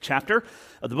chapter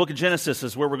of the book of Genesis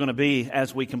is where we're going to be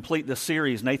as we complete this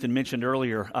series Nathan mentioned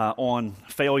earlier on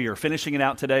failure. Finishing it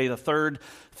out today, the third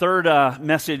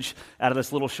message out of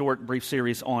this little short, brief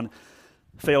series on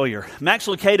failure. Max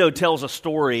Lucado tells a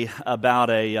story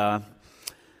about a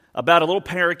little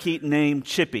parakeet named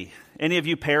Chippy. Any of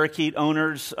you parakeet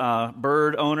owners,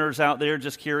 bird owners out there,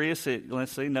 just curious?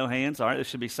 Let's see, no hands. All right, this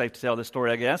should be safe to tell this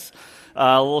story, I guess.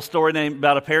 A little story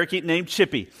about a parakeet named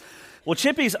Chippy. Well,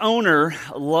 Chippy's owner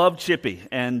loved Chippy,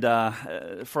 and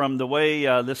from the way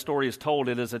this story is told,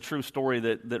 it is a true story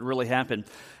that really happened.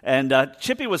 And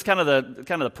Chippy was kind of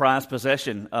the prized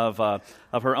possession of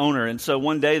her owner. And so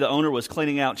one day, the owner was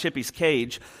cleaning out Chippy's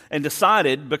cage and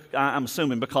decided, I'm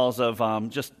assuming because of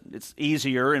just it's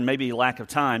easier and maybe lack of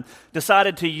time,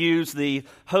 decided to use the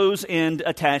hose end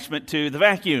attachment to the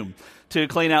vacuum to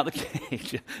clean out the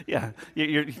cage. Yeah,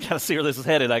 you kind of see where this is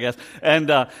headed, I guess. And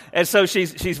so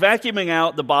she's vacuuming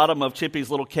out the bottom of Chippy's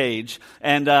little cage,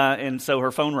 and so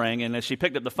her phone rang, and as she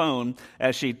picked up the phone,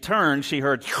 as she turned, she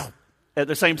heard at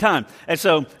the same time. And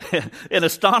so in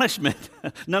astonishment,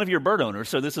 none of you are bird owners,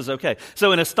 so this is okay.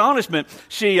 So in astonishment,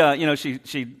 she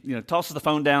tosses the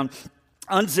phone down,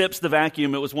 unzips the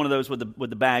vacuum. It was one of those with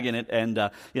the bag in it, and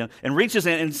reaches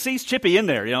in and sees Chippy in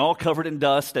there, all covered in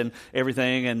dust and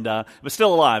everything, and but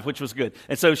still alive, which was good.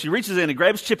 And so she reaches in and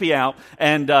grabs Chippy out,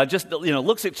 and just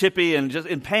looks at Chippy and just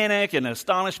in panic and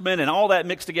astonishment and all that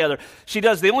mixed together. She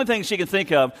does the only thing she can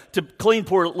think of to clean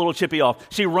poor little Chippy off.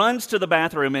 She runs to the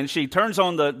bathroom and she turns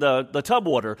on the tub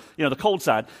water, the cold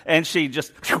side, and she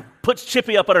just puts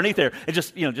Chippy up underneath there and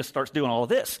just starts doing all of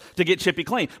this to get Chippy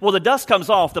clean. Well, the dust comes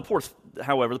off.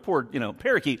 However, the poor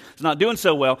parakeet is not doing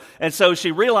so well, and so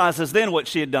she realizes then what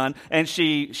she had done, and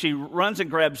she runs and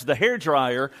grabs the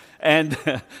hairdryer and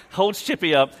holds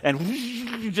Chippy up and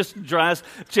just dries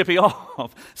Chippy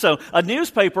off. So a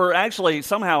newspaper actually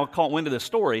somehow caught wind of this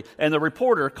story, and the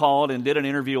reporter called and did an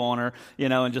interview on her,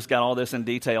 and just got all this in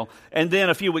detail. And then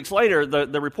a few weeks later,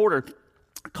 the reporter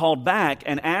called back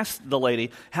and asked the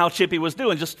lady how Chippy was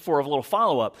doing, just for a little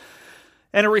follow-up.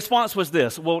 And her response was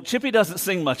this: well, Chippy doesn't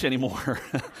sing much anymore.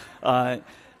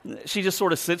 She just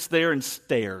sort of sits there and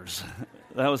stares.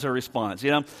 That was her response.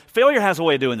 Failure has a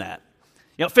way of doing that.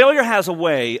 Failure has a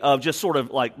way of just sort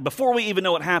of like, before we even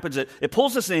know what happens, it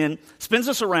pulls us in, spins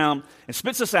us around, and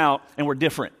spits us out, and we're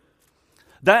different.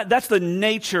 That's the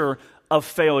nature of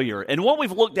failure. And what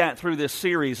we've looked at through this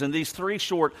series and these three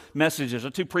short messages, or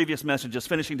two previous messages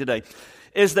finishing today,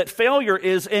 is that failure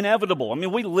is inevitable. I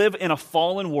mean, we live in a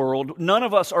fallen world. None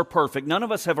of us are perfect. None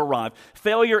of us have arrived.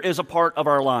 Failure is a part of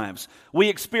our lives. We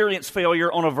experience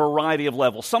failure on a variety of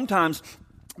levels. Sometimes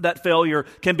that failure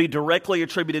can be directly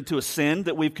attributed to a sin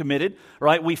that we've committed,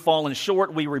 right? We've fallen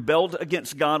short. We rebelled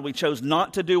against God. We chose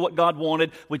not to do what God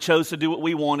wanted. We chose to do what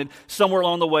we wanted. Somewhere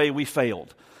along the way, we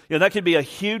failed. That could be a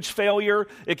huge failure.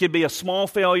 It could be a small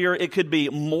failure. It could be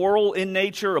moral in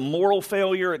nature, a moral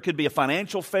failure. It could be a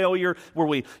financial failure where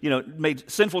we, made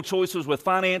sinful choices with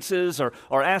finances or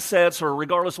assets, or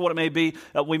regardless of what it may be.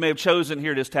 We may have chosen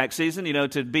here this tax season,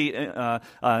 to be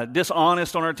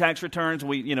dishonest on our tax returns.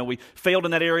 We failed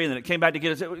in that area, and then it came back to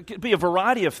get us. It could be a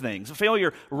variety of things.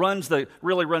 Failure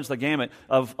really runs the gamut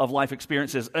of life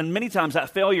experiences, and many times that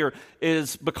failure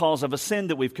is because of a sin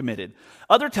that we've committed.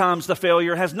 Other times the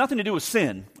failure has nothing to do with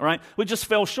sin, all right? We just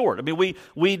fell short. I mean,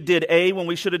 we did A when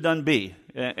we should have done B,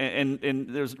 and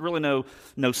there's really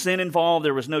no sin involved.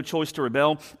 There was no choice to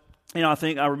rebel.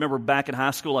 I remember back in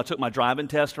high school, I took my driving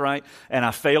test, right? And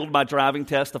I failed my driving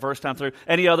test the first time through.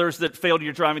 Any others that failed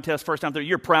your driving test first time through?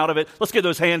 You're proud of it. Let's get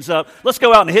those hands up. Let's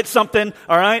go out and hit something,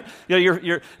 all right?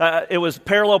 It was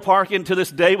parallel parking to this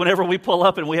day. Whenever we pull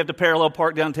up and we have to parallel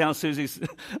park downtown, Susie's,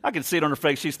 I can see it on her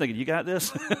face. She's thinking, you got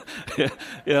this?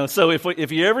 So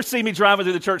if you ever see me driving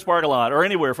through the church parking lot, or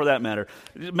anywhere for that matter,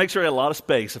 make sure you have a lot of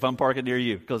space if I'm parking near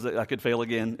you, because I could fail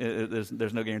again.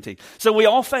 There's no guarantee. So we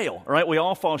all fail, all right? We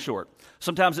all fall short.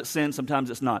 Sometimes it's sin,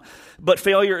 sometimes it's not. But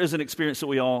failure is an experience that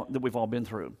we've all been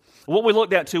through. What we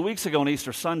looked at 2 weeks ago on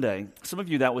Easter Sunday, some of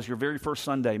you, that was your very first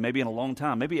Sunday, maybe in a long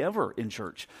time, maybe ever in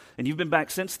church, and you've been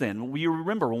back since then. You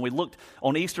remember when we looked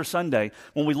on Easter Sunday,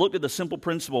 when we looked at the simple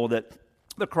principle that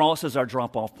the cross is our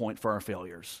drop-off point for our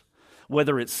failures.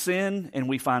 Whether it's sin and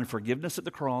we find forgiveness at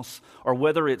the cross, or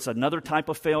whether it's another type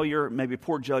of failure, maybe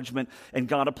poor judgment, and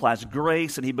God applies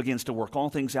grace and He begins to work all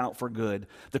things out for good.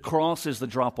 The cross is the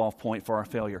drop-off point for our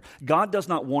failure. God does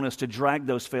not want us to drag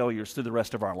those failures through the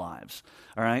rest of our lives.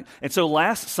 All right? And so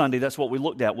last Sunday, that's what we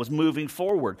looked at, was moving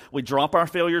forward. We drop our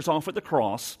failures off at the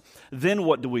cross. Then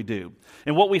what do?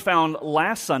 And what we found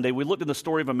last Sunday, we looked at the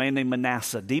story of a man named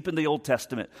Manasseh, deep in the Old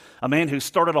Testament, a man who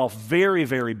started off very,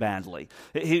 very badly.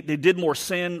 He did more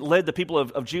sin, led the people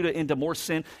of Judah into more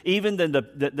sin, even than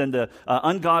the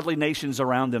ungodly nations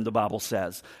around them, the Bible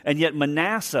says. And yet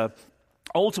Manasseh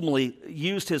ultimately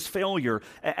used his failure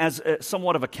as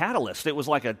somewhat of a catalyst. It was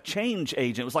like a change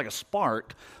agent. It was like a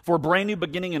spark for a brand new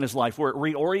beginning in his life where it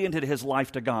reoriented his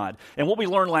life to God. And what we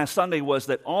learned last Sunday was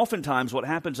that oftentimes what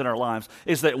happens in our lives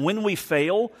is that when we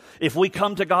fail, if we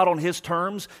come to God on his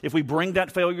terms, if we bring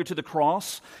that failure to the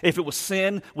cross, if it was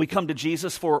sin, we come to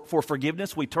Jesus for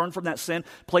forgiveness. We turn from that sin,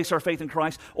 place our faith in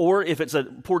Christ. Or if it's a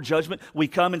poor judgment, we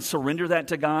come and surrender that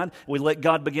to God. We let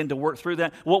God begin to work through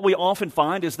that. What we often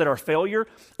find is that our failure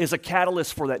is a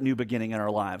catalyst for that new beginning in our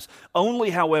lives.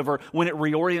 Only, however, when it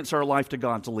reorients our life to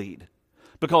God's lead.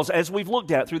 Because as we've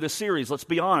looked at through this series, let's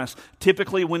be honest,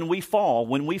 typically when we fall,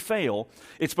 when we fail,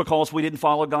 it's because we didn't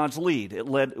follow God's lead.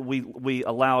 We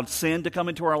allowed sin to come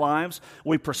into our lives.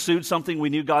 We pursued something we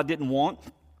knew God didn't want,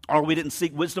 or we didn't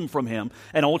seek wisdom from him,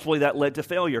 and ultimately that led to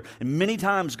failure. And many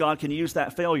times God can use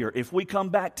that failure. If we come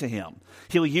back to him,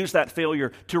 he'll use that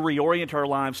failure to reorient our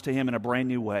lives to him in a brand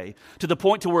new way, to the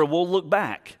point to where we'll look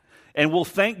back and we'll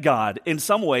thank God in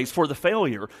some ways for the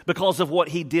failure because of what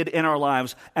he did in our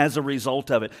lives as a result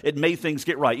of it. It made things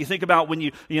get right. You think about when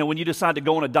you decide to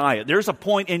go on a diet. There's a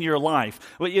point in your life.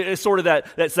 It's sort of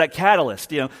that's that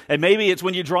catalyst, and maybe it's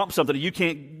when you drop something and you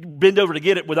can't bend over to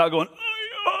get it without going,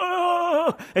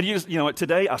 and you just,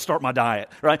 today I start my diet,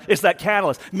 right? It's that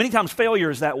catalyst. Many times failure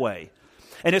is that way.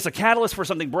 And it's a catalyst for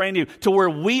something brand new to where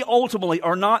we ultimately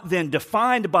are not then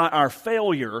defined by our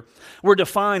failure. We're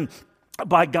defined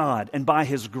by God and by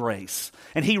his grace.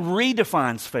 And he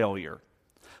redefines failure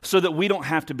so that we don't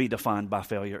have to be defined by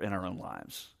failure in our own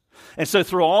lives. And so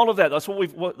through all of that, that's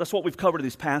what we've covered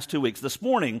these past 2 weeks. This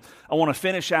morning, I want to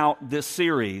finish out this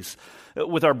series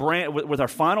with our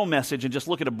final message and just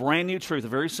look at a brand new truth, a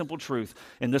very simple truth.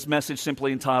 And this message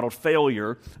simply entitled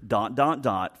Failure, ...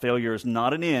 Failure is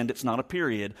not an end. It's not a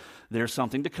period. There's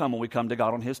something to come when we come to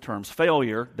God on his terms.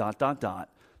 Failure, ...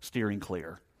 Steering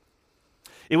clear.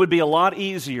 It would be a lot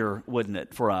easier, wouldn't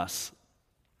it, for us,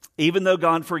 even though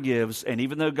God forgives and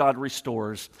even though God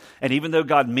restores and even though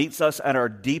God meets us at our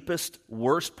deepest,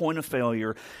 worst point of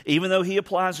failure, even though he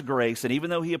applies grace and even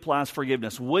though he applies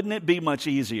forgiveness, wouldn't it be much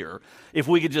easier if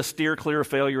we could just steer clear of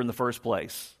failure in the first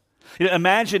place?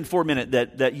 Imagine for a minute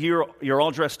that you're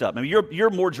all dressed up. I mean, you're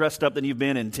more dressed up than you've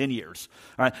been in 10 years.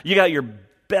 All right? You got your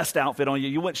best outfit on you.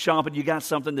 You went shopping, you got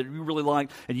something that you really like,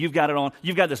 and you've got it on.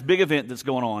 You've got this big event that's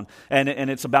going on, and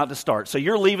it's about to start. So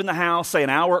you're leaving the house, say, an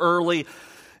hour early,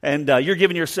 and you're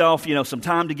giving yourself, some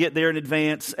time to get there in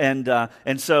advance, and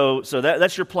so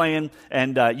that's your plan.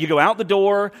 And you go out the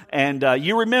door, and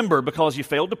you remember, because you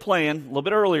failed to plan a little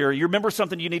bit earlier, you remember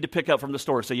something you need to pick up from the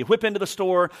store. So you whip into the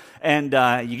store, and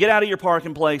you get out of your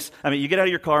parking place. You get out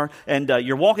of your car, and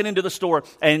you're walking into the store,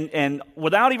 and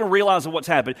without even realizing what's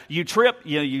happened, you trip,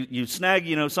 you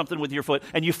snag, something with your foot,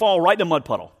 and you fall right in a mud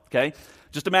puddle. Okay,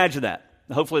 just imagine that.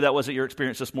 Hopefully that wasn't your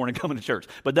experience this morning coming to church,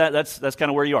 but that's kind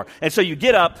of where you are. And so you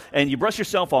get up and you brush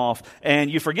yourself off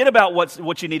and you forget about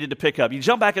what you needed to pick up. You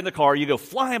jump back in the car, you go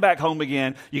flying back home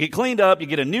again, you get cleaned up, you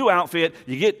get a new outfit,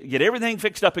 you get everything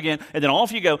fixed up again, and then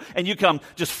off you go, and you come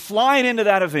just flying into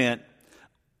that event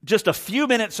just a few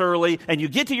minutes early, and you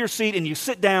get to your seat and you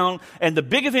sit down, and the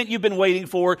big event you've been waiting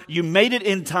for, you made it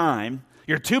in time,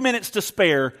 you're 2 minutes to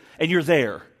spare, and you're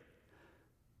there.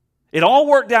 It all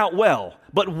worked out well,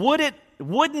 but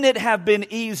wouldn't it have been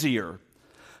easier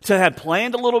to have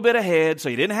planned a little bit ahead so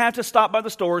you didn't have to stop by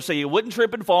the store, so you wouldn't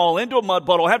trip and fall into a mud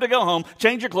puddle, have to go home,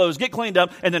 change your clothes, get cleaned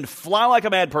up, and then fly like a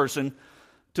mad person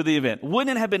to the event?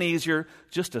 Wouldn't it have been easier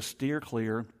just to steer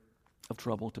clear of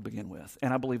trouble to begin with?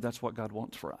 And I believe that's what God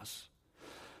wants for us.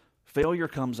 Failure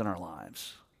comes in our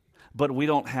lives, but we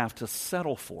don't have to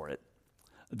settle for it.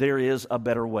 There is a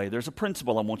better way. There's a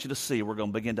principle I want you to see. We're going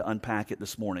to begin to unpack it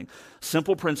this morning.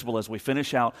 Simple principle as we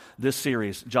finish out this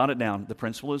series. Jot it down. The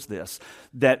principle is this: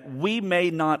 that we may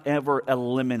not ever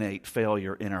eliminate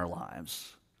failure in our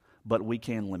lives, but we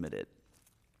can limit it.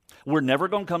 We're never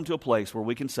going to come to a place where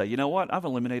we can say, you know what, I've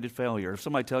eliminated failure. If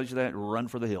somebody tells you that, run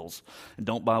for the hills and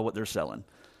don't buy what they're selling.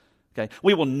 Okay,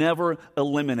 we will never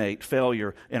eliminate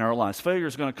failure in our lives. Failure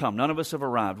is going to come. None of us have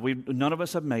arrived. None of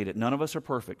us have made it. None of us are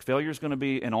perfect. Failure is going to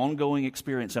be an ongoing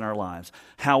experience in our lives.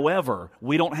 However,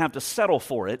 we don't have to settle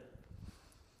for it,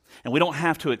 and we don't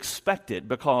have to expect it,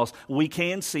 because we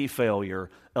can see failure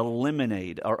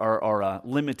eliminated or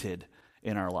limited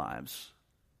in our lives.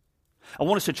 I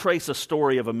want us to trace a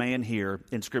story of a man here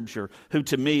in Scripture who,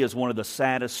 to me, is one of the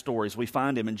saddest stories. We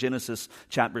find him in Genesis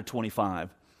chapter 25.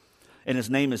 And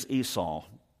his name is Esau.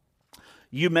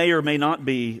 You may or may not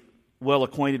be well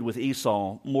acquainted with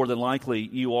Esau, more than likely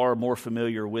you are more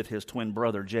familiar with his twin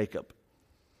brother, Jacob.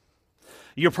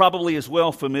 You're probably as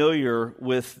well familiar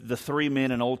with the three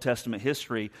men in Old Testament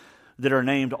history that are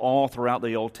named all throughout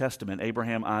the Old Testament: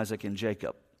 Abraham, Isaac, and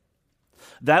Jacob.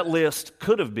 That list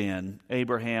could have been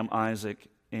Abraham, Isaac,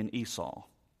 and Esau.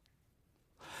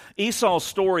 Esau's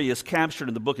story is captured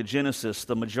in the book of Genesis.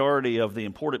 The majority of the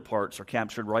important parts are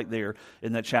captured right there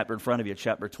in that chapter in front of you,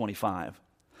 chapter 25.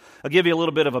 I'll give you a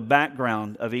little bit of a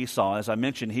background of Esau. As I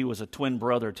mentioned, he was a twin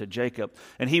brother to Jacob,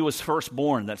 and he was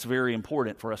firstborn. That's very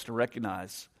important for us to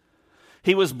recognize.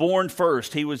 He was born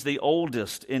first. He was the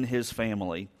oldest in his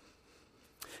family.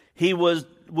 He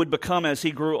would become, as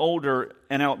he grew older,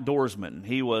 an outdoorsman.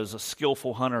 He was a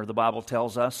skillful hunter, the Bible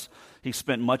tells us. He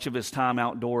spent much of his time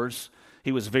outdoors.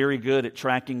 He was very good at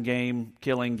tracking game,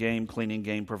 killing game, cleaning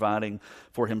game, providing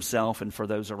for himself and for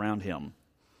those around him.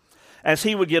 As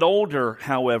he would get older,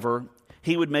 however,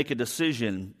 he would make a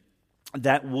decision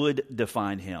that would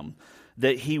define him,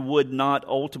 that he would not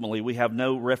ultimately, we have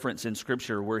no reference in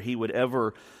Scripture where he would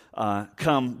ever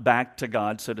come back to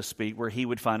God, so to speak, where he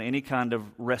would find any kind of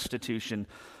restitution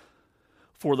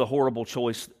for the horrible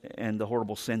choice and the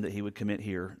horrible sin that he would commit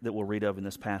here that we'll read of in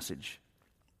this passage.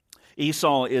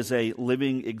 Esau is a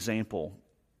living example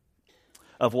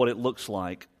of what it looks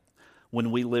like when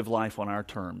we live life on our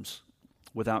terms,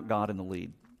 without God in the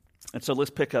lead. And so let's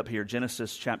pick up here,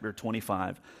 Genesis chapter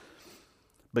 25,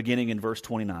 beginning in verse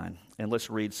 29, and let's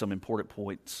read some important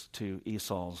points to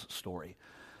Esau's story.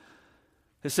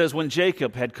 It says, when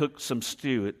Jacob had cooked some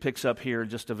stew, it picks up here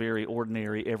just a very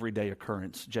ordinary, everyday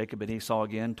occurrence. Jacob and Esau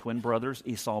again, twin brothers,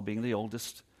 Esau being the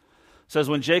oldest. It says,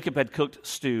 when Jacob had cooked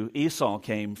stew, Esau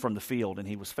came from the field, and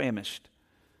he was famished.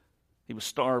 He was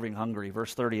starving, hungry.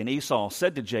 Verse 30, and Esau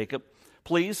said to Jacob,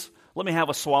 please, let me have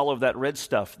a swallow of that red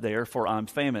stuff there, for I'm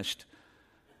famished.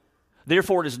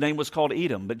 Therefore his name was called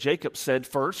Edom. But Jacob said,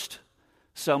 first,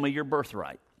 sell me your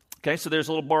birthright. Okay, so there's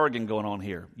a little bargain going on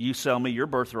here. You sell me your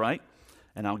birthright,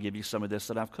 and I'll give you some of this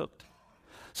that I've cooked.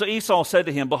 So Esau said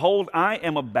to him, behold, I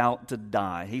am about to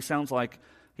die. He sounds like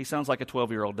a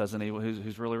 12-year-old, doesn't he,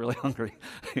 who's really, really hungry.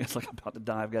 He's like, I'm about to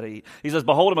die, I've got to eat. He says,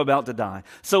 behold, I'm about to die.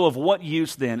 So of what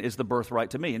use then is the birthright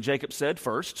to me? And Jacob said,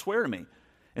 first, swear to me.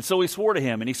 And so he swore to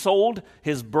him, and he sold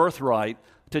his birthright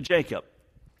to Jacob.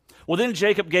 Well, then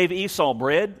Jacob gave Esau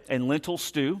bread and lentil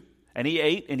stew, and he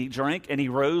ate, and he drank, and he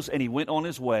rose, and he went on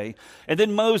his way. And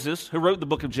then Moses, who wrote the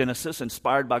book of Genesis,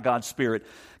 inspired by God's Spirit,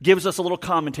 gives us a little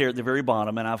commentary at the very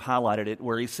bottom, and I've highlighted it,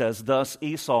 where he says, thus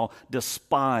Esau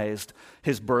despised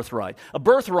his birthright. A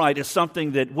birthright is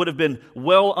something that would have been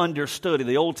well understood in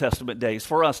the Old Testament days.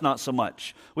 For us, not so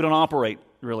much. We don't operate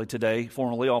really today,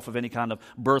 formally, off of any kind of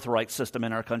birthright system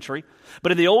in our country.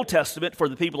 But in the Old Testament, for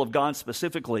the people of God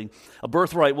specifically, a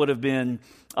birthright would have been,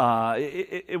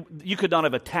 you could not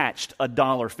have attached a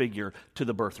dollar figure to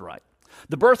the birthright.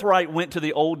 The birthright went to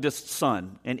the oldest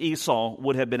son, and Esau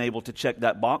would have been able to check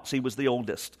that box. He was the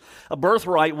oldest. A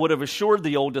birthright would have assured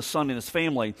the oldest son in his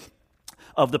family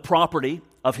of the property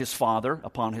of his father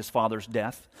upon his father's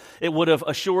death. It would have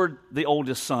assured the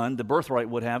oldest son, the birthright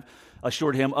would have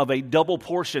assured him of a double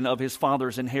portion of his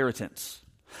father's inheritance.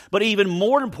 But even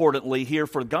more importantly here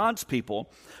for God's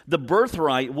people, the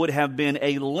birthright would have been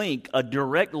a link, a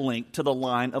direct link to the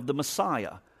line of the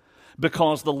Messiah,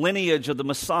 because the lineage of the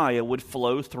Messiah would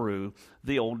flow through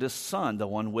the oldest son, the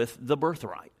one with the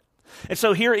birthright. And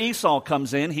so here Esau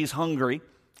comes in, he's hungry,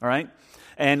 all right,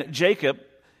 and Jacob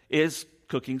is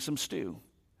cooking some stew.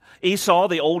 Esau,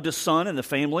 the oldest son in the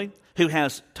family, who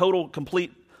has total,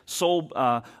 complete sole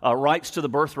rights to the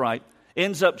birthright,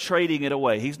 ends up trading it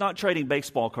away. He's not trading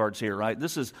baseball cards here, right?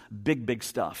 This is big, big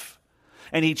stuff.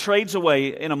 And he trades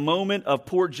away, in a moment of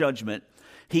poor judgment,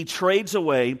 he trades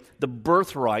away the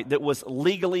birthright that was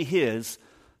legally his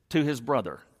to his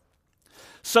brother.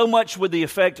 So much would the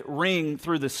effect ring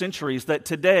through the centuries that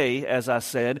today, as I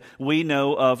said, we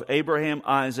know of Abraham,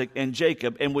 Isaac, and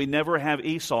Jacob, and we never have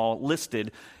Esau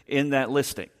listed in that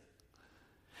listing.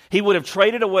 He would have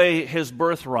traded away his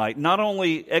birthright, not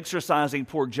only exercising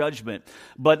poor judgment,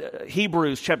 but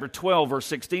Hebrews chapter 12, verse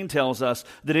 16 tells us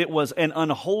that it was an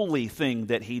unholy thing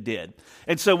that he did.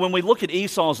 And so when we look at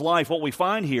Esau's life, what we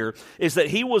find here is that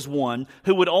he was one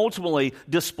who would ultimately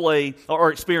display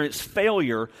or experience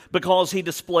failure because he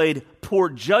displayed poor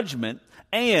judgment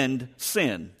and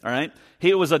sin, all right?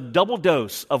 It was a double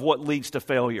dose of what leads to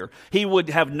failure. He would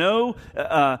have no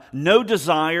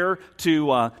desire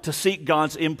to seek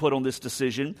God's input on this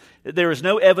decision. There is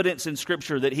no evidence in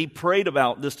Scripture that he prayed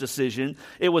about this decision.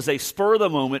 It was a spur of the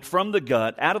moment, from the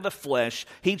gut, out of the flesh.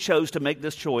 He chose to make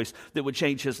this choice that would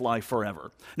change his life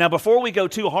forever. Now, before we go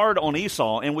too hard on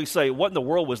Esau and we say, what in the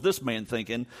world was this man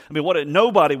thinking? I mean,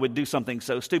 nobody would do something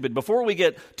so stupid. Before we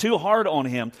get too hard on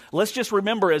him, let's just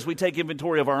remember as we take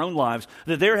inventory of our own lives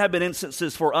that there have been instances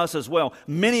for us as well,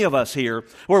 many of us here,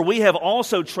 where we have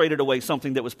also traded away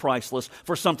something that was priceless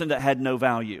for something that had no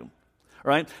value.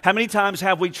 Right? How many times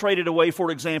have we traded away, for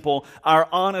example, our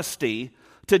honesty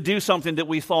to do something that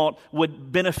we thought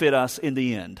would benefit us in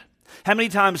the end? How many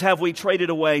times have we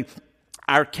traded away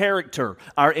our character,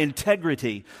 our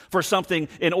integrity for something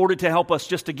in order to help us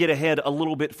just to get ahead a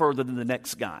little bit further than the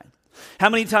next guy? How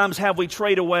many times have we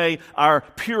traded away our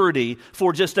purity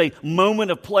for just a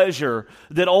moment of pleasure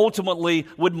that ultimately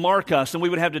would mark us, and we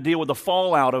would have to deal with the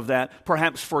fallout of that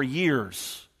perhaps for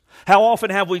years? How often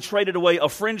have we traded away a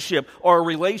friendship or a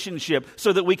relationship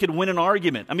so that we could win an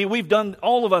argument? I mean,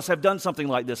 all of us have done something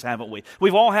like this, haven't we?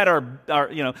 We've all had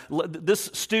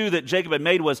this stew that Jacob had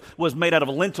made was made out of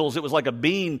lentils. It was like a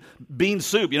bean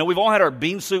soup. We've all had our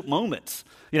bean soup moments.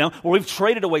 Where we've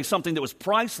traded away something that was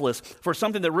priceless for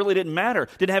something that really didn't matter,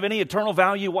 didn't have any eternal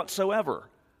value whatsoever.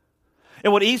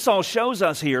 And what Esau shows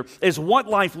us here is what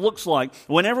life looks like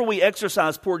whenever we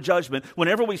exercise poor judgment,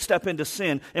 whenever we step into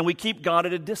sin, and we keep God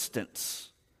at a distance.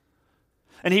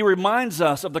 And he reminds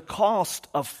us of the cost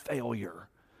of failure.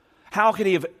 How could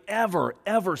he have ever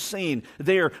seen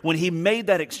there when he made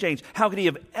that exchange? How could he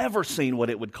have ever seen what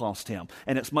it would cost him?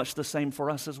 And it's much the same for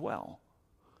us as well.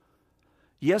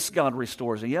 Yes, God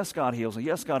restores, and yes, God heals, and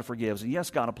yes, God forgives, and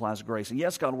yes, God applies grace, and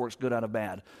yes, God works good out of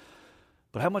bad.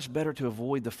 But how much better to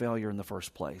avoid the failure in the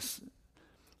first place?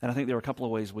 And I think there are a couple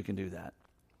of ways we can do that.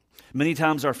 Many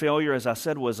times our failure, as I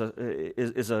said,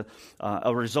 is a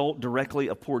result directly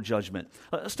of poor judgment.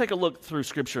 Let's take a look through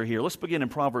Scripture here. Let's begin in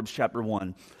Proverbs chapter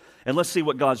 1, and let's see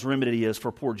what God's remedy is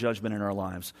for poor judgment in our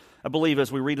lives. I believe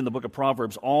as we read in the book of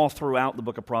Proverbs, all throughout the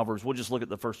book of Proverbs, we'll just look at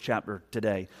the first chapter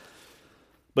today.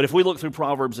 But if we look through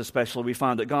Proverbs especially, we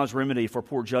find that God's remedy for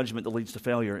poor judgment that leads to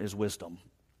failure is wisdom.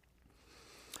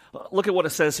 Look at what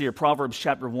it says here, Proverbs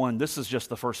chapter 1. This is just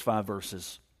the first 5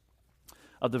 verses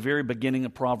of the very beginning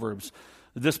of Proverbs.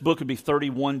 This book would be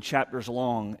 31 chapters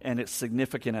long, and it's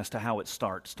significant as to how it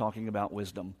starts, talking about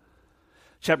wisdom.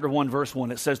 Chapter 1, verse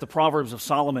 1, it says, the Proverbs of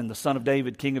Solomon, the son of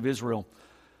David, king of Israel,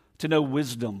 to know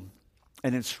wisdom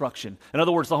and instruction. In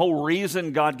other words, the whole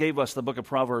reason God gave us the book of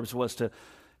Proverbs was to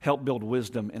help build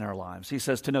wisdom in our lives. He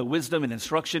says to know wisdom and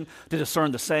instruction, to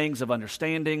discern the sayings of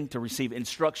understanding, to receive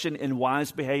instruction in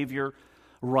wise behavior,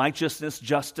 righteousness,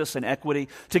 justice, and equity,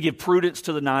 to give prudence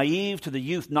to the naive, to the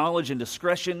youth knowledge and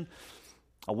discretion.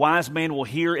 A wise man will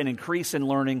hear and increase in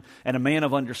learning, and a man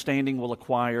of understanding will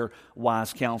acquire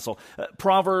wise counsel.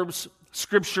 Proverbs,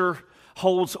 Scripture,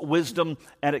 holds wisdom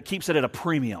and it keeps it at a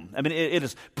premium. I mean, it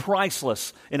is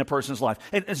priceless in a person's life.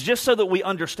 And it's just so that we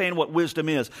understand what wisdom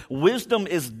is. Wisdom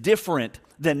is different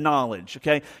than knowledge,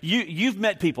 okay? You've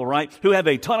met people, right, who have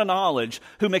a ton of knowledge,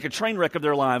 who make a train wreck of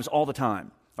their lives all the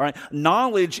time, all right?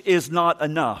 Knowledge is not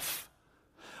enough.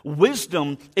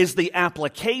 Wisdom is the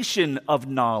application of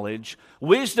knowledge.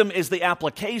 Wisdom is the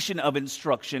application of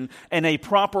instruction in a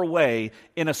proper way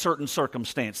in a certain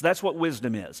circumstance. That's what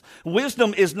wisdom is.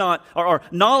 Wisdom is not, or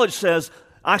knowledge says,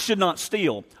 I should not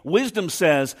steal. Wisdom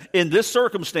says, in this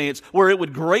circumstance where it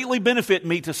would greatly benefit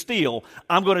me to steal,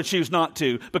 I'm going to choose not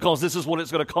to because this is what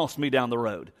it's going to cost me down the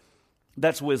road.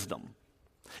 That's wisdom.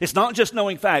 It's not just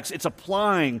knowing facts, it's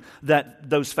applying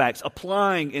those facts,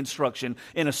 applying instruction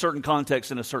in a certain context,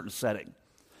 in a certain setting.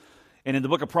 And in the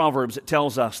book of Proverbs, it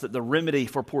tells us that the remedy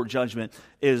for poor judgment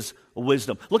is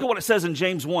wisdom. Look at what it says in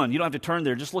James 1. You don't have to turn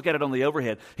there. Just look at it on the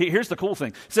overhead. Here's the cool thing.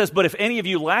 It says, but if any of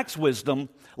you lacks wisdom,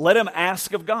 let him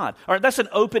ask of God. All right, that's an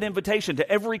open invitation to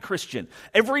every Christian.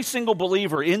 Every single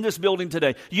believer in this building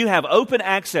today, you have open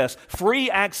access,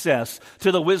 free access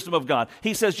to the wisdom of God.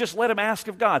 He says, just let him ask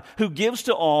of God, who gives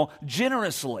to all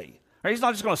generously. All right, he's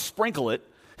not just going to sprinkle it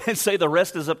and say the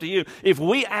rest is up to you. If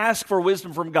we ask for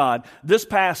wisdom from God, this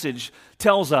passage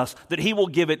tells us that he will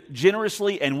give it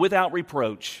generously and without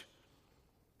reproach.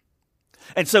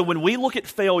 And so when we look at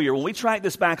failure, when we track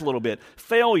this back a little bit,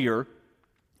 failure,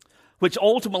 which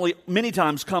ultimately many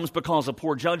times comes because of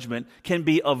poor judgment, can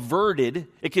be averted,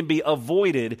 it can be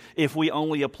avoided if we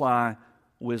only apply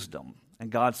wisdom. And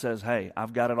God says, hey,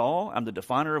 I've got it all. I'm the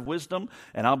definer of wisdom,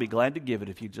 and I'll be glad to give it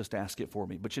if you just ask it for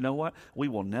me. But you know what? We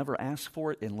will never ask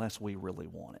for it unless we really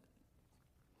want it.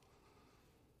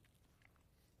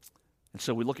 And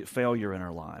so we look at failure in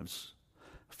our lives,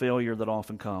 failure that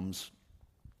often comes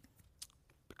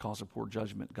because of poor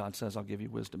judgment. God says, I'll give you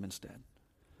wisdom instead.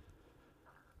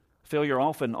 Failure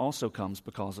often also comes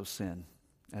because of sin,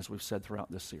 as we've said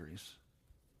throughout this series.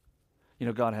 You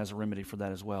know, God has a remedy for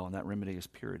that as well, and that remedy is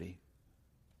purity.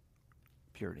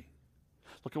 Purity.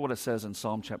 Look at what it says in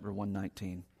Psalm chapter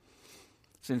 119.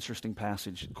 It's an interesting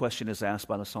passage. The question is asked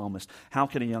by the psalmist, how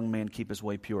can a young man keep his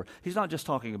way pure? He's not just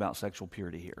talking about sexual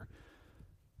purity here.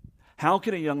 How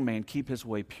can a young man keep his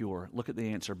way pure? Look at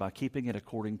the answer, by keeping it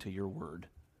according to your word.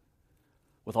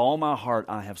 With all my heart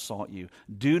I have sought you.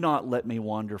 Do not let me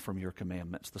wander from your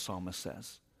commandments, the psalmist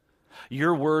says.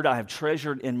 Your word I have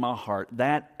treasured in my heart,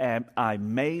 that I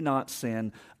may not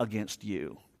sin against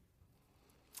you.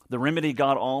 The remedy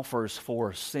God offers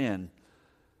for sin,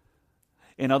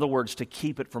 in other words, to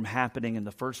keep it from happening in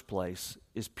the first place,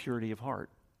 is purity of heart.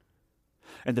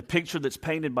 And the picture that's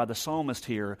painted by the psalmist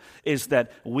here is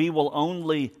that we will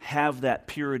only have that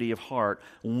purity of heart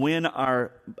when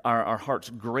our heart's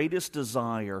greatest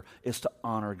desire is to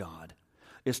honor God,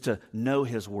 is to know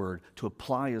His Word, to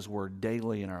apply His Word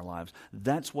daily in our lives.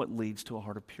 That's what leads to a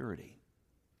heart of purity.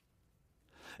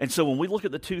 And so when we look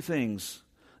at the two things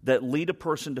that lead a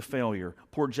person to failure,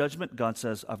 poor judgment, God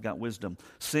says, I've got wisdom.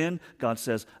 Sin, God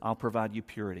says, I'll provide you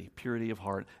purity, purity of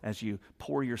heart, as you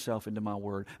pour yourself into my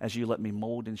word, as you let me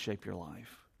mold and shape your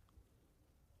life.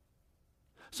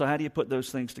 So how do you put those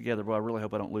things together? Well, I really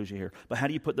hope I don't lose you here. But how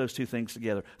do you put those two things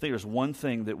together? I think there's one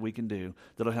thing that we can do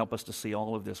that'll help us to see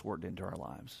all of this worked into our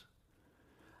lives.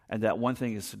 And that one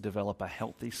thing is to develop a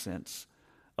healthy sense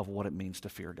of what it means to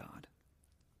fear God.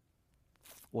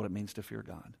 What it means to fear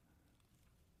God.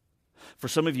 For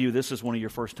some of you, this is one of your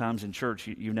first times in church.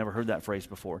 You've never heard that phrase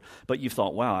before. But you've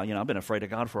thought, wow, I've been afraid of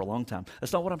God for a long time.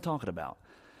 That's not what I'm talking about.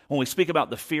 When we speak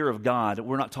about the fear of God,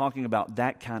 we're not talking about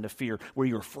that kind of fear where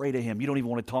you're afraid of Him. You don't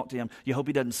even want to talk to Him. You hope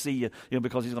He doesn't see you,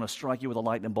 because He's going to strike you with a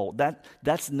lightning bolt.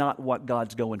 That's not what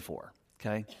God's going for,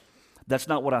 okay? That's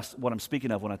not what I'm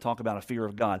speaking of when I talk about a fear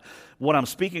of God. What I'm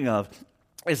speaking of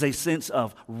is a sense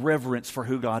of reverence for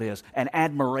who God is and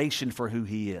admiration for who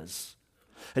He is.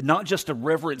 And not just a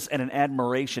reverence and an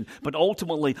admiration, but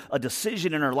ultimately a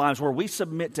decision in our lives where we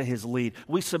submit to His lead.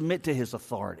 We submit to His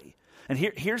authority. And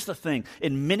here's the thing.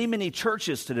 In many, many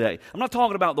churches today, I'm not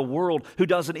talking about the world who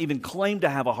doesn't even claim to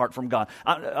have a heart for God.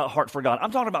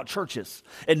 I'm talking about churches.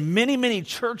 In many, many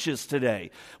churches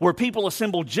today, where people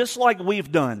assemble just like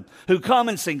we've done, who come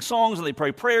and sing songs and they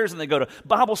pray prayers and they go to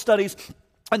Bible studies,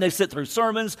 and they sit through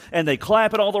sermons, and they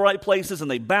clap at all the right places,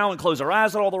 and they bow and close their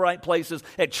eyes at all the right places.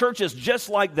 At churches just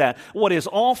like that, what is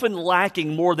often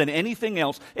lacking more than anything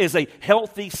else is a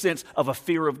healthy sense of a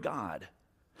fear of God.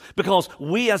 Because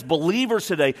we as believers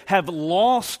today have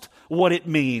lost what it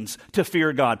means to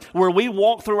fear God, where we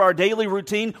walk through our daily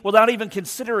routine without even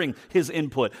considering His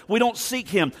input. We don't seek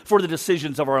Him for the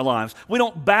decisions of our lives. We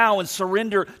don't bow and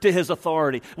surrender to His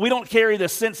authority. We don't carry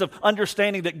this sense of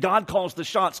understanding that God calls the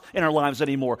shots in our lives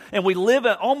anymore. And we live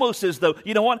almost as though,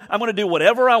 you know what, I'm going to do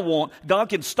whatever I want. God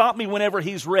can stop me whenever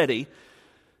He's ready.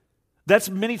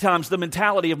 That's many times the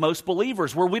mentality of most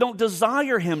believers, where we don't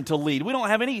desire Him to lead. We don't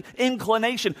have any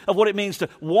inclination of what it means to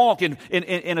walk in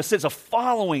a sense of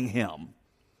following Him.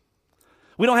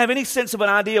 We don't have any sense of an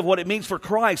idea of what it means for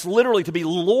Christ literally to be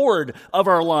Lord of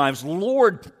our lives,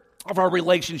 Lord of our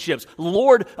relationships,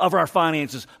 Lord of our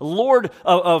finances, Lord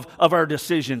of our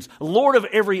decisions, Lord of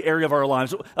every area of our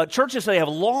lives. Churches today have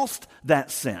lost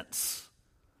that sense.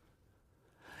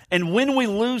 And when we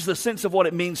lose the sense of what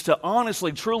it means to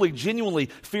honestly, truly, genuinely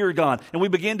fear God, and we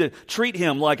begin to treat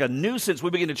Him like a nuisance, we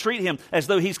begin to treat Him as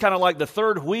though He's kind of like the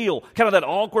third wheel, kind of that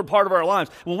awkward part of our lives.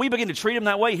 When we begin to treat Him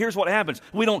that way, here's what happens.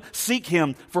 We don't seek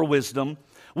Him for wisdom.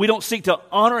 We don't seek to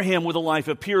honor Him with a life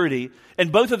of purity.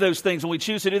 And both of those things, when we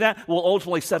choose to do that, will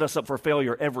ultimately set us up for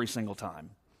failure every single time.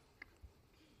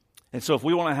 And so if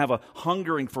we want to have a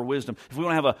hungering for wisdom, if we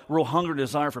want to have a real hunger and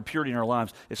desire for purity in our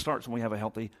lives, it starts when we have a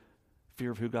healthy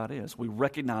fear of who God is. We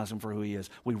recognize Him for who He is.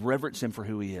 We reverence Him for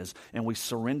who He is. And we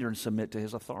surrender and submit to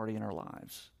His authority in our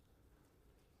lives.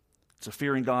 So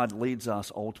fearing God leads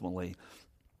us ultimately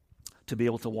to be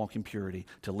able to walk in purity,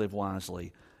 to live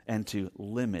wisely, and to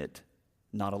limit,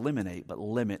 not eliminate, but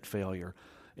limit failure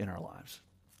in our lives.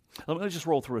 Let me just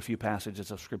roll through a few passages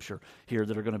of Scripture here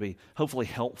that are going to be hopefully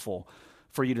helpful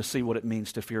for you to see what it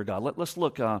means to fear God. Let's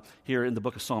look here in the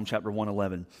book of Psalm chapter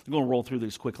 111. I'm going to roll through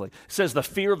these quickly. It says, the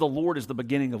fear of the Lord is the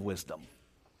beginning of wisdom.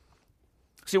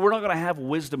 See, we're not going to have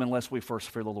wisdom unless we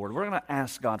first fear the Lord. We're going to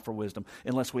ask God for wisdom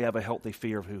unless we have a healthy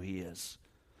fear of who He is.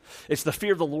 It's the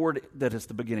fear of the Lord that is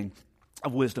the beginning.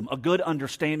 of wisdom, a good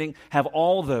understanding, have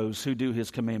all those who do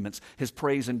his commandments. His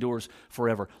praise endures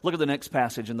forever. Look at the next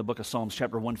passage in the book of Psalms,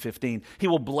 chapter 115. He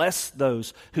will bless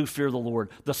those who fear the Lord,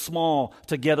 the small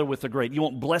together with the great. You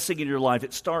want blessing in your life.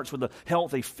 It starts with a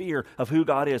healthy fear of who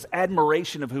God is,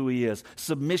 admiration of who he is,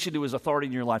 submission to his authority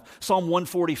in your life. Psalm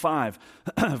 145,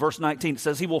 verse 19,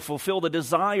 says he will fulfill the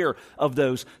desire of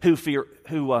those who fear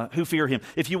him.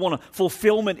 If you want a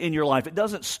fulfillment in your life, it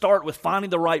doesn't start with finding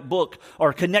the right book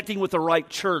or connecting with the right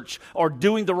church or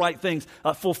doing the right things.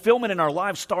 Fulfillment in our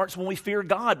lives starts when we fear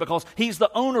God, because he's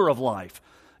the owner of life.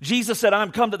 Jesus said,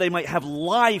 I'm come that they might have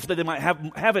life, that they might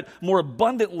have it more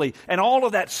abundantly. And all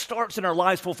of that starts in our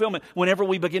lives' fulfillment whenever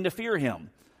we begin to fear him.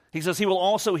 He says he will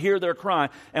also hear their cry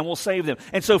and will save them.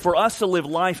 And so for us to live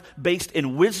life based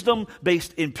in wisdom,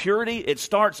 based in purity, it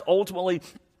starts ultimately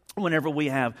whenever we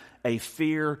have a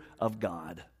fear of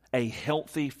God. A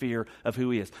healthy fear of who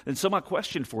he is. And so my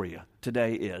question for you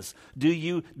today is, do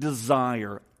you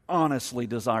honestly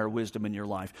desire wisdom in your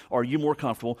life? Or are you more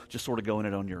comfortable just sort of going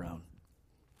it on your own?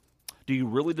 Do you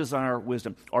really desire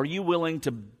wisdom? Are you willing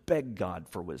to beg God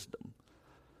for wisdom?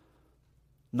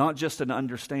 Not just an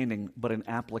understanding, but an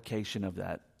application of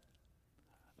that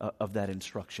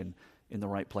instruction in the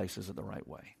right places in the right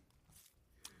way.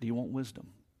 Do you want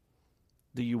wisdom?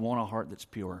 Do you want a heart that's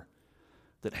pure,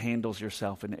 that handles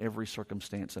yourself in every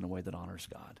circumstance in a way that honors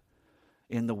God?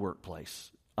 In the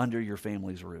workplace, under your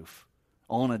family's roof,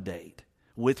 on a date,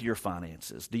 with your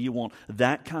finances. Do you want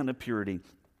that kind of purity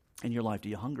in your life? Do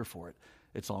you hunger for it?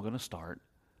 It's all going to start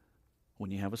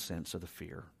when you have a sense of the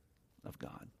fear of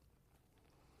God.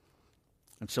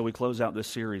 And so we close out this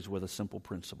series with a simple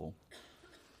principle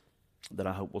that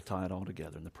I hope will tie it all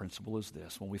together. And the principle is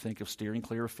this: when we think of steering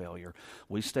clear of failure,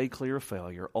 we stay clear of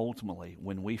failure ultimately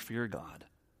when we fear God,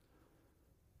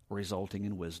 resulting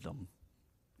in wisdom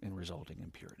and resulting in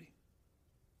purity.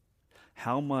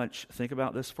 Think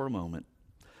about this for a moment.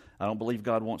 I don't believe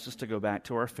God wants us to go back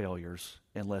to our failures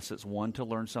unless it's one, to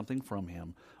learn something from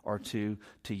him, or two,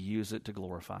 to use it to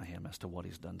glorify him as to what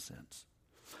he's done since.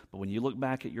 But when you look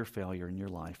back at your failure in your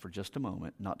life for just a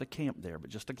moment, not to camp there, but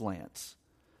just a glance,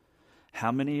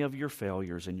 how many of your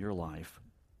failures in your life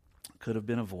could have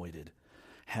been avoided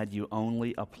had you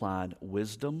only applied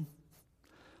wisdom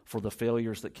for the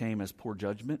failures that came as poor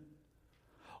judgment,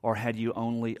 or had you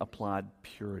only applied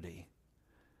purity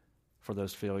for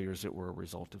those failures that were a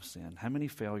result of sin? How many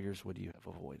failures would you have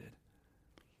avoided?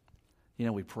 You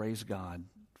know, we praise God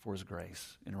for his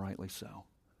grace, and rightly so.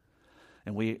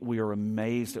 And we are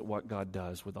amazed at what God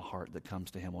does with a heart that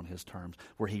comes to him on his terms,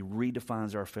 where he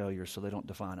redefines our failures so they don't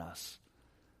define us.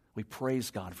 We praise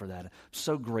God for that. I'm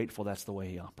so grateful that's the way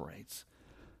he operates.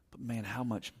 But man, how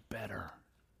much better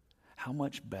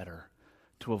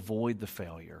to avoid the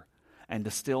failure and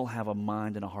to still have a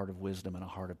mind and a heart of wisdom and a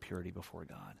heart of purity before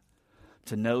God.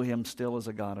 To know him still as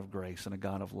a God of grace and a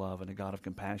God of love and a God of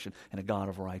compassion and a God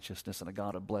of righteousness and a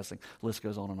God of blessing. The list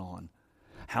goes on and on.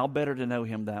 How better to know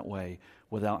him that way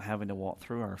without having to walk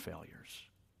through our failures?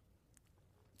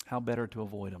 How better to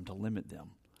avoid them, to limit them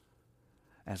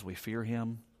as we fear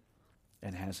him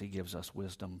and as he gives us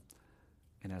wisdom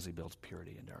and as he builds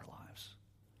purity into our lives.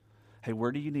 Hey,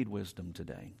 where do you need wisdom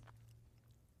today?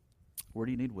 Where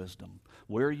do you need wisdom?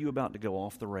 Where are you about to go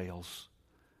off the rails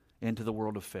into the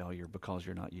world of failure because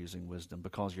you're not using wisdom,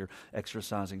 because you're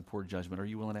exercising poor judgment? Are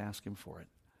you willing to ask him for it?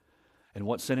 And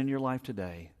what sin in your life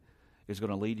today is going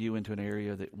to lead you into an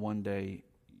area that one day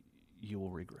you will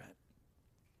regret,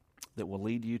 that will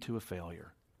lead you to a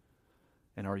failure?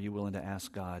 And are you willing to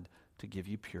ask God to give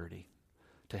you purity,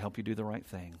 to help you do the right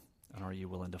thing? And are you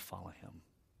willing to follow him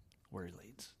where he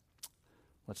leads?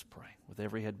 Let's pray with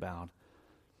every head bowed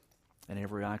and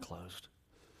every eye closed.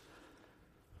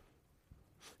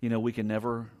 You know, we can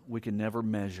never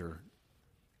measure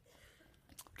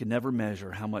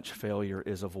how much failure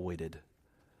is avoided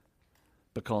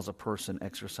because a person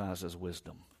exercises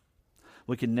wisdom.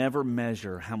 We can never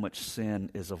measure how much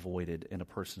sin is avoided in a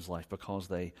person's life because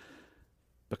they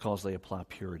apply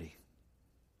purity.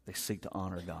 They seek to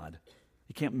honor God.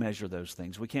 You can't measure those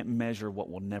things. We can't measure what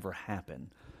will never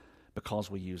happen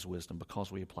because we use wisdom, because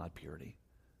we apply purity.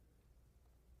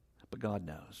 But God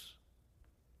knows.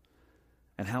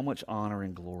 And how much honor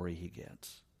and glory he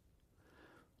gets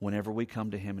whenever we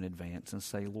come to him in advance and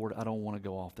say, Lord, I don't want to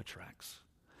go off the tracks.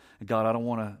 God, I don't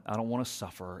want to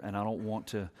suffer, and I don't want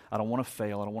to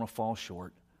fail. I don't want to fall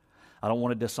short. I don't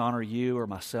want to dishonor you or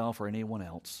myself or anyone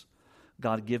else.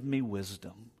 God, give me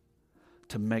wisdom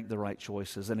to make the right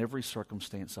choices in every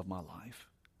circumstance of my life.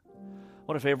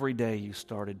 What if every day you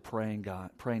started praying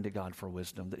to God for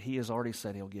wisdom that he has already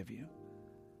said he'll give you?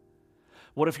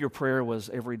 What if your prayer was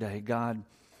every day, God,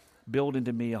 build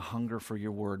into me a hunger for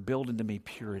your word. Build into me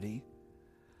purity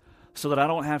so that I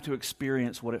don't have to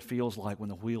experience what it feels like when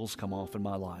the wheels come off in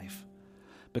my life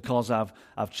because I've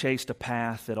chased a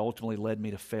path that ultimately led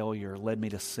me to failure, led me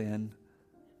to sin.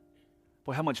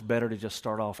 Boy, how much better to just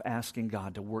start off asking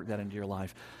God to work that into your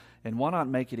life. And why not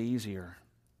make it easier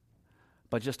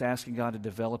by just asking God to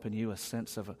develop in you a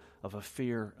sense of a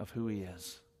fear of who He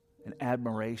is, an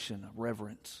admiration, a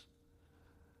reverence,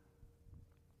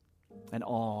 an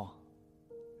awe,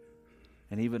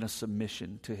 and even a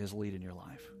submission to His lead in your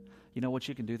life. You know what?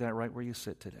 You can do that right where you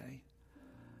sit today.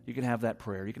 You can have that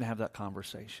prayer. You can have that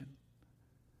conversation.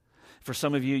 For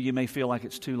some of you, you may feel like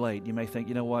it's too late. You may think,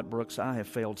 you know what, Brooks, I have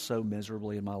failed so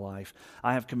miserably in my life.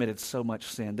 I have committed so much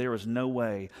sin. There is no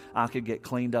way I could get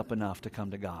cleaned up enough to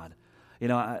come to God. You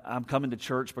know, I'm coming to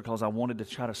church because I wanted to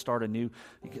try to start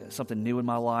something new in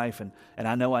my life, and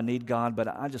I know I need God, but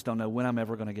I just don't know when I'm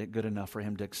ever going to get good enough for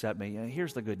Him to accept me. And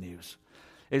here's the good news,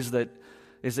 is that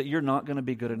you're not going to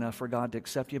be good enough for God to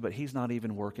accept you, but He's not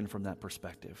even working from that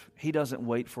perspective. He doesn't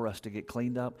wait for us to get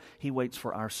cleaned up. He waits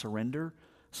for our surrender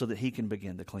so that He can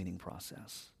begin the cleaning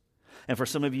process. And for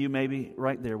some of you, maybe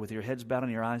right there with your heads bowed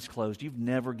and your eyes closed, you've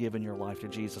never given your life to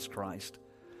Jesus Christ.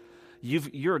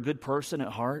 You're a good person at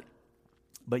heart,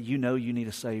 but you know you need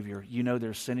a Savior. You know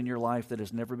there's sin in your life that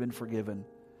has never been forgiven.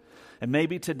 And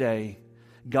maybe today,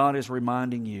 God is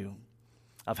reminding you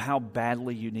of how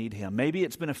badly you need Him. Maybe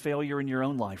it's been a failure in your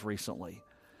own life recently,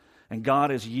 and God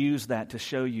has used that to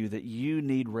show you that you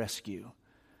need rescue.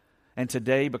 And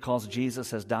today, because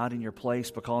Jesus has died in your place,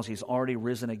 because He's already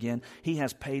risen again, He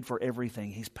has paid for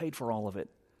everything. He's paid for all of it.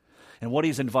 And what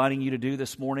He's inviting you to do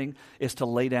this morning is to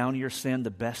lay down your sin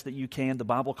the best that you can. The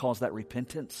Bible calls that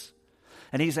repentance.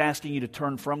 And He's asking you to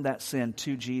turn from that sin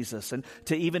to Jesus and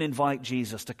to even invite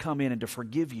Jesus to come in and to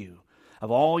forgive you of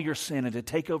all your sin and to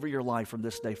take over your life from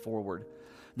this day forward.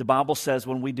 The Bible says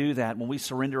when we do that, when we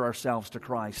surrender ourselves to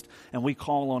Christ and we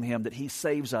call on Him, that He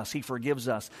saves us, He forgives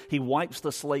us, He wipes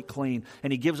the slate clean,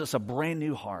 and He gives us a brand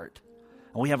new heart.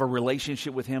 And we have a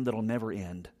relationship with Him that'll never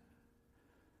end.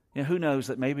 And who knows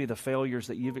that maybe the failures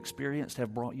that you've experienced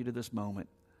have brought you to this moment.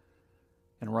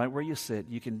 And right where you sit,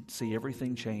 you can see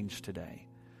everything change today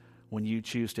when you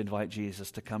choose to invite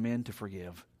Jesus to come in to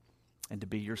forgive and to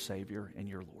be your Savior and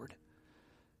your Lord.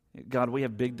 God, we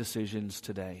have big decisions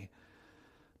today,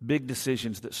 big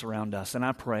decisions that surround us. And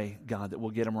I pray, God, that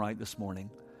we'll get them right this morning.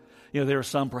 You know, there are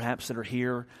some perhaps that are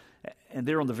here and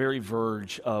they're on the very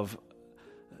verge of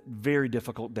very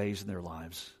difficult days in their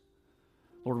lives.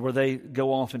 Lord, where they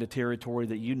go off into territory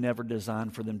that you never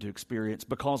designed for them to experience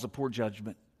because of poor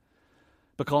judgment,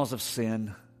 because of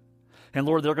sin. And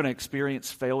Lord, they're going to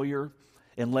experience failure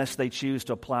unless they choose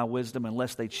to apply wisdom,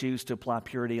 unless they choose to apply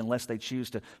purity, unless they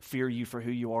choose to fear you for who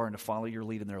you are and to follow your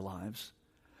lead in their lives.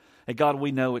 And God,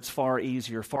 we know it's far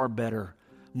easier, far better,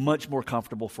 much more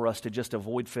comfortable for us to just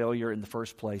avoid failure in the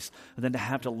first place than to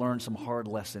have to learn some hard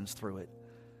lessons through it.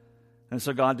 And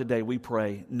so God, today we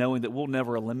pray, knowing that we'll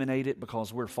never eliminate it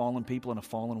because we're fallen people in a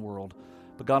fallen world.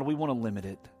 But God, we want to limit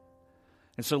it.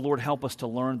 And so, Lord, help us to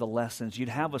learn the lessons you'd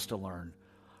have us to learn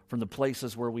from the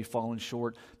places where we've fallen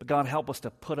short. But God, help us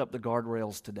to put up the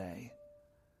guardrails today,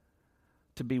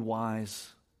 to be wise,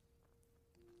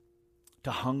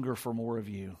 to hunger for more of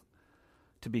you,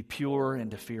 to be pure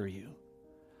and to fear you,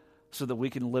 so that we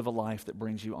can live a life that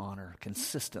brings you honor,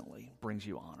 consistently brings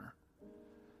you honor.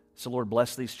 So, Lord,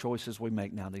 bless these choices we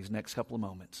make now, these next couple of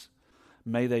moments.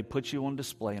 May they put you on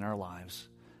display in our lives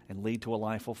and lead to a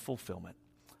life of fulfillment.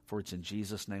 For it's in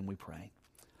Jesus' name we pray.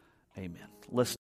 Amen. Listen.